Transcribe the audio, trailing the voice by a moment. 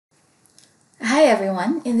Hi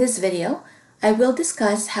everyone, in this video, I will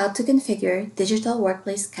discuss how to configure Digital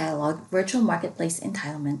Workplace Catalog Virtual Marketplace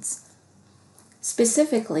entitlements.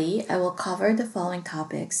 Specifically, I will cover the following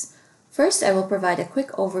topics. First, I will provide a quick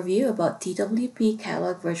overview about DWP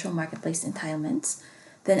Catalog Virtual Marketplace entitlements.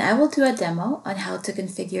 Then I will do a demo on how to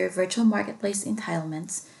configure Virtual Marketplace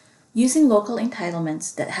entitlements using local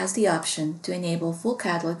entitlements that has the option to enable full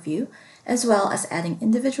catalog view as well as adding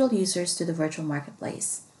individual users to the Virtual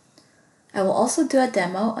Marketplace. I will also do a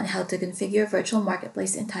demo on how to configure Virtual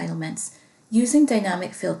Marketplace entitlements using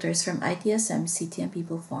dynamic filters from ITSM CTM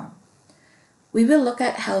People Form. We will look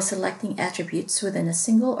at how selecting attributes within a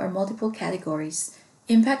single or multiple categories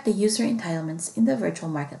impact the user entitlements in the Virtual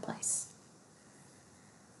Marketplace.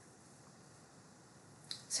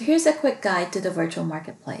 So here's a quick guide to the Virtual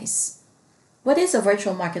Marketplace. What is a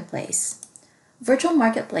Virtual Marketplace? Virtual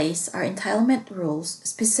Marketplace are entitlement rules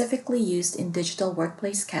specifically used in Digital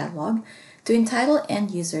Workplace Catalog to entitle end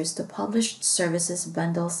users to published services,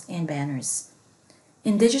 bundles, and banners.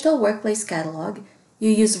 In Digital Workplace Catalog, you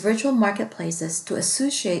use virtual marketplaces to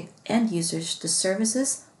associate end users to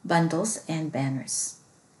services, bundles, and banners.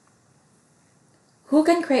 Who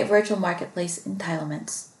can create Virtual Marketplace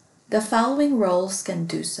entitlements? The following roles can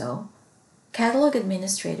do so: catalog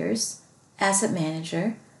administrators, asset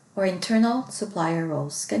manager, or internal supplier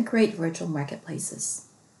roles can create virtual marketplaces.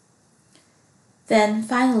 Then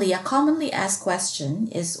finally, a commonly asked question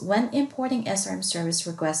is, when importing SRM service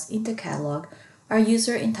requests into catalog, are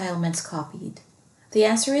user entitlements copied? The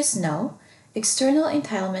answer is no. External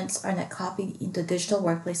entitlements are not copied into Digital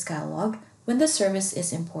Workplace Catalog when the service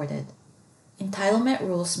is imported. Entitlement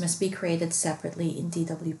rules must be created separately in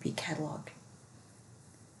DWP Catalog.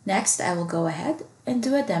 Next, I will go ahead and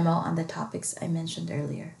do a demo on the topics I mentioned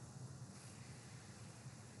earlier.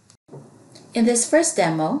 In this first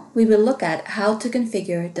demo, we will look at how to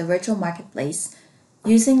configure the Virtual Marketplace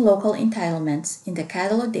using local entitlements in the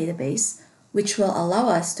catalog database, which will allow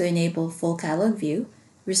us to enable full catalog view,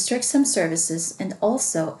 restrict some services, and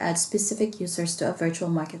also add specific users to a virtual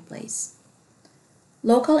marketplace.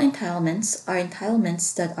 Local entitlements are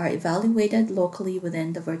entitlements that are evaluated locally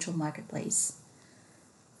within the virtual marketplace.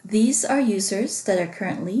 These are users that are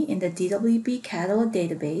currently in the DWP Catalog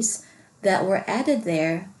database that were added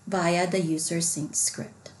there via the user sync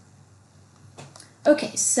script.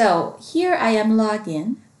 Okay, so here I am logged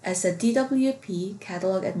in as a DWP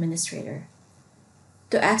Catalog Administrator.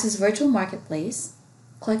 To access Virtual Marketplace,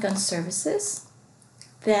 click on Services,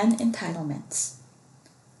 then Entitlements.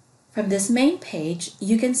 From this main page,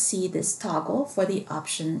 you can see this toggle for the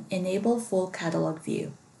option Enable Full Catalog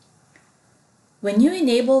View. When you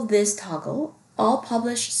enable this toggle, all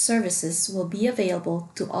published services will be available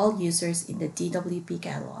to all users in the DWP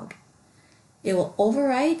catalog. It will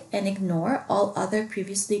override and ignore all other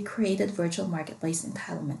previously created Virtual Marketplace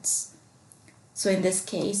entitlements. So in this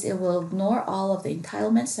case, it will ignore all of the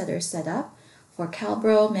entitlements that are set up for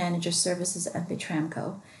Calbro, Manager Services, and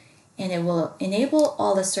Vitramco, and it will enable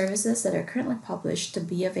all the services that are currently published to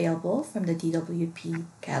be available from the DWP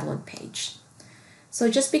catalog page. So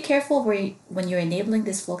just be careful when you're enabling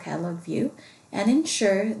this full catalog view and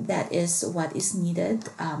ensure that is what is needed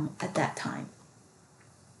at that time.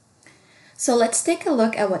 So let's take a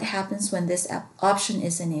look at what happens when this option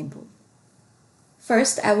is enabled.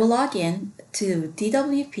 First, I will log in to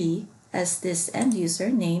DWP as this end user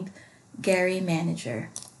named Gary Manager.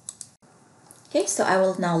 Okay, so I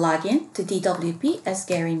will now log in to DWP as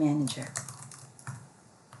Gary Manager.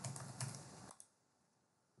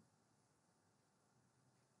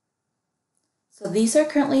 So these are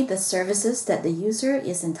currently the services that the user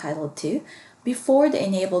is entitled to before the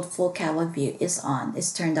enabled full catalog view is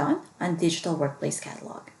turned on Digital Workplace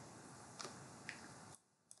Catalog.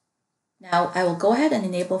 Now I will go ahead and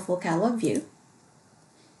enable full catalog view.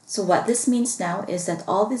 So what this means now is that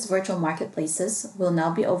all these virtual marketplaces will now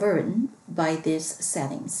be overridden by these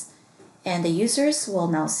settings. And the users will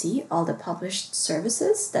now see all the published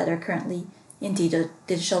services that are currently in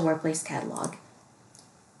Digital Workplace Catalog.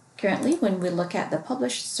 Currently, when we look at the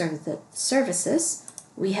published services,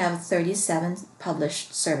 we have 37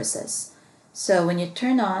 published services. So when you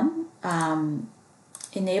turn on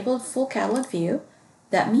Enable Full Catalog View,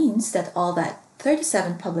 that means that all that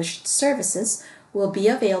 37 published services will be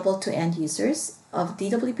available to end users of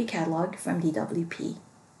DWP Catalog from DWP.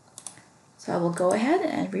 So I will go ahead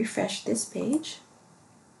and refresh this page.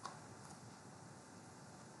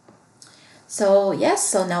 So yes,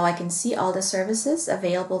 so now I can see all the services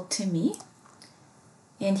available to me.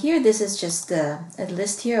 And here, this is just a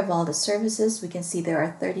list here of all the services. We can see there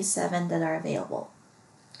are 37 that are available.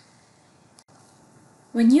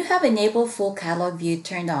 When you have enabled full catalog view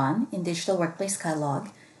turned on in Digital Workplace Catalog,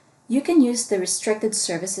 you can use the Restricted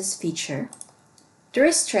Services feature to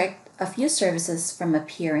restrict a few services from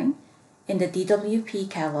appearing in the DWP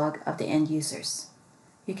catalog of the end users.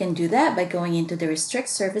 You can do that by going into the Restrict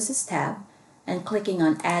Services tab and clicking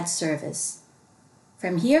on Add Service.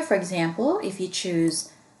 From here, for example, if you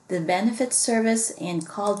choose the Benefits service and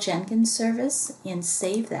Call Jenkins service and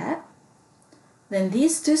save that, then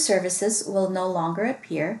these two services will no longer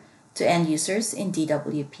appear to end users in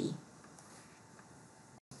DWP.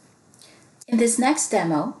 In this next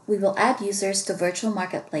demo, we will add users to Virtual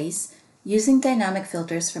Marketplace using dynamic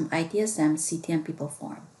filters from ITSM CTM People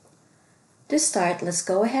Form. To start, let's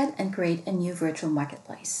go ahead and create a new Virtual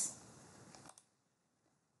Marketplace.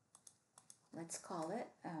 Let's call it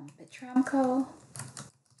Petramco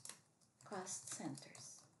Cost Centers.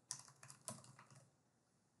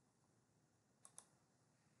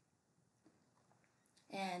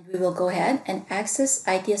 And we will go ahead and access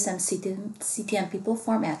ITSM CTM People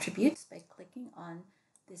Form attributes by clicking on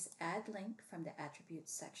this Add link from the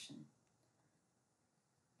Attributes section.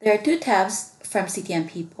 There are two tabs from CTM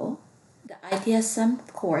People, the ITSM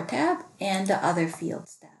Core tab and the Other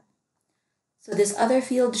Fields tab. So these other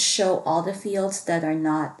fields show all the fields that are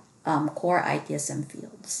not core ITSM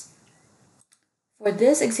fields. For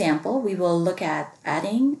this example, we will look at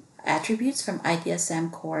adding attributes from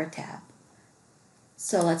ITSM Core tab.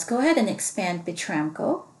 So let's go ahead and expand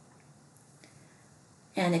Petramco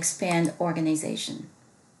and expand Organization.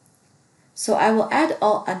 So I will add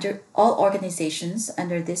all organizations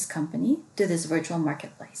under this company to this virtual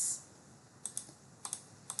marketplace.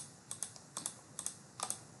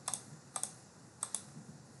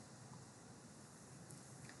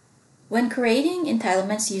 When creating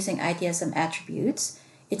entitlements using ITSM attributes,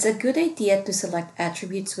 it's a good idea to select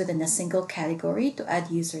attributes within a single category to add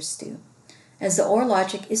users to, as the OR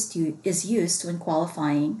logic is used when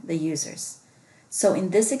qualifying the users. So in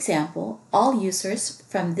this example, all users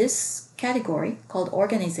from this category called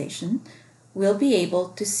organization will be able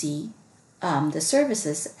to see the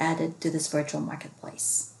services added to this virtual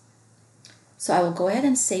marketplace. So I will go ahead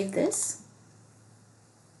and save this.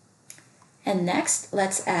 And next,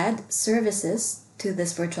 let's add services to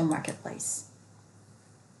this virtual marketplace.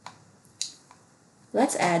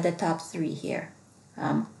 Let's add the top three here.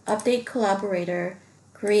 Update collaborator,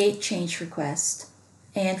 create change request,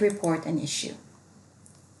 and report an issue.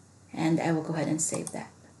 And I will go ahead and save that.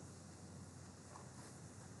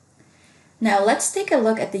 Now let's take a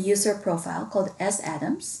look at the user profile called S.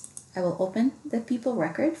 Adams. I will open the people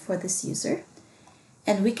record for this user.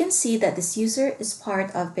 And we can see that this user is part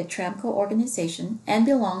of Petramco organization and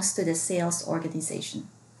belongs to the sales organization.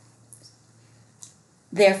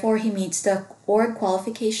 Therefore, he meets the org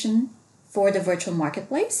qualification for the virtual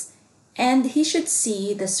marketplace, and he should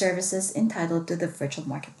see the services entitled to the virtual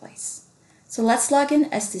marketplace. So let's log in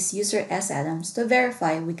as this user S. Adams to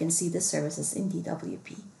verify we can see the services in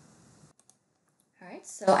DWP. All right,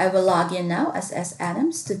 so I will log in now as S.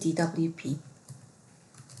 Adams to DWP.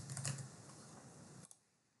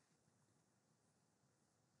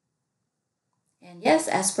 And yes,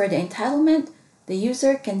 as per the entitlement, the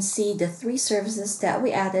user can see the three services that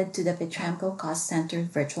we added to the Petramco Cost Center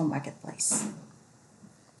Virtual Marketplace.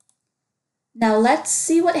 Now let's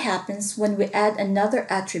see what happens when we add another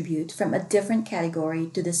attribute from a different category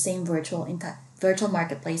to the same virtual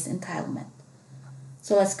marketplace entitlement.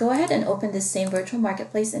 So let's go ahead and open the same virtual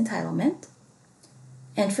marketplace entitlement.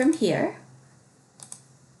 And from here,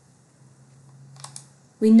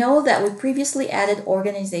 we know that we previously added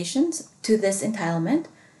organizations to this entitlement,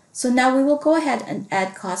 so now we will go ahead and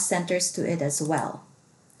add cost centers to it as well.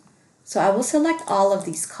 So I will select all of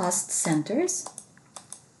these cost centers.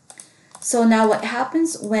 So now what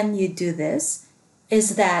happens when you do this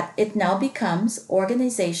is that it now becomes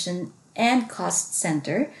organization and cost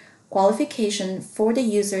center qualification for the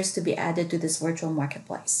users to be added to this virtual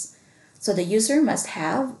marketplace. So the user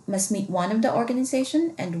must meet one of the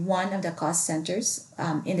organization and one of the cost centers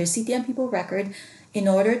in their CTM people record in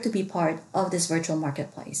order to be part of this virtual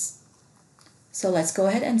marketplace. So let's go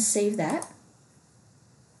ahead and save that.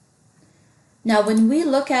 Now when we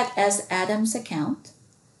look at S. Adams' account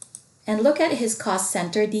and look at his cost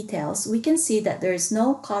center details, we can see that there is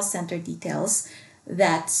no cost center details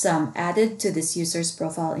that's added to this user's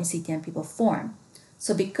profile in CTM people form.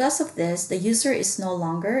 So because of this, the user is no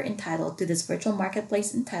longer entitled to this virtual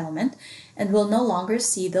marketplace entitlement and will no longer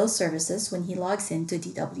see those services when he logs into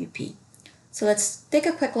DWP. So let's take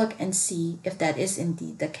a quick look and see if that is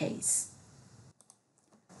indeed the case.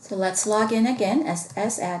 So let's log in again as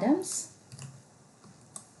S. Adams.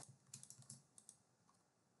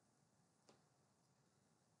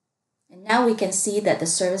 Now we can see that the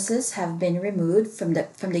services have been removed from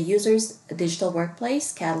the user's digital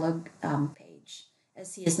workplace catalog page,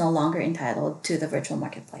 as he is no longer entitled to the virtual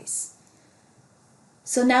marketplace.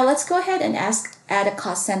 So now let's go ahead and add a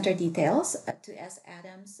cost center details to S.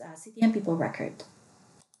 Adams CTM people record.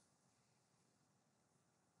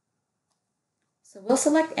 So we'll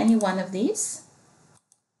select any one of these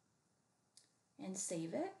and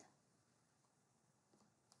save it.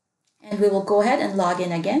 And we will go ahead and log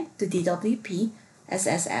in again to DWP as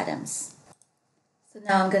S. Adams. So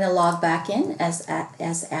now I'm going to log back in as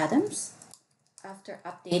Adams after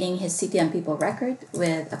updating his CTM people record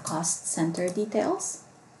with a cost center details.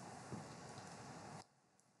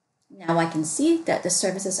 Now I can see that the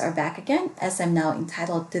services are back again as I'm now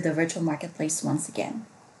entitled to the virtual marketplace once again.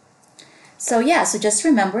 So just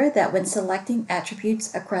remember that when selecting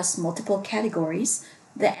attributes across multiple categories,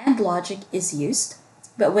 the AND logic is used,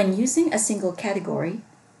 but when using a single category,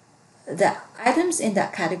 the items in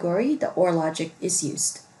that category, the OR logic is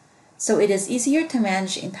used. So it is easier to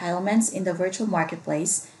manage entitlements in the virtual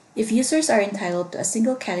marketplace if users are entitled to a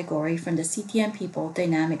single category from the CTM people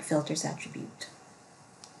dynamic filters attribute.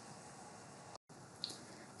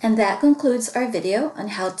 And that concludes our video on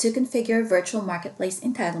how to configure virtual marketplace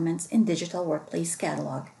entitlements in Digital Workplace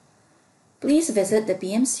Catalog. Please visit the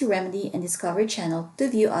BMC Remedy and Discovery channel to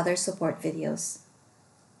view other support videos.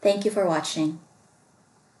 Thank you for watching.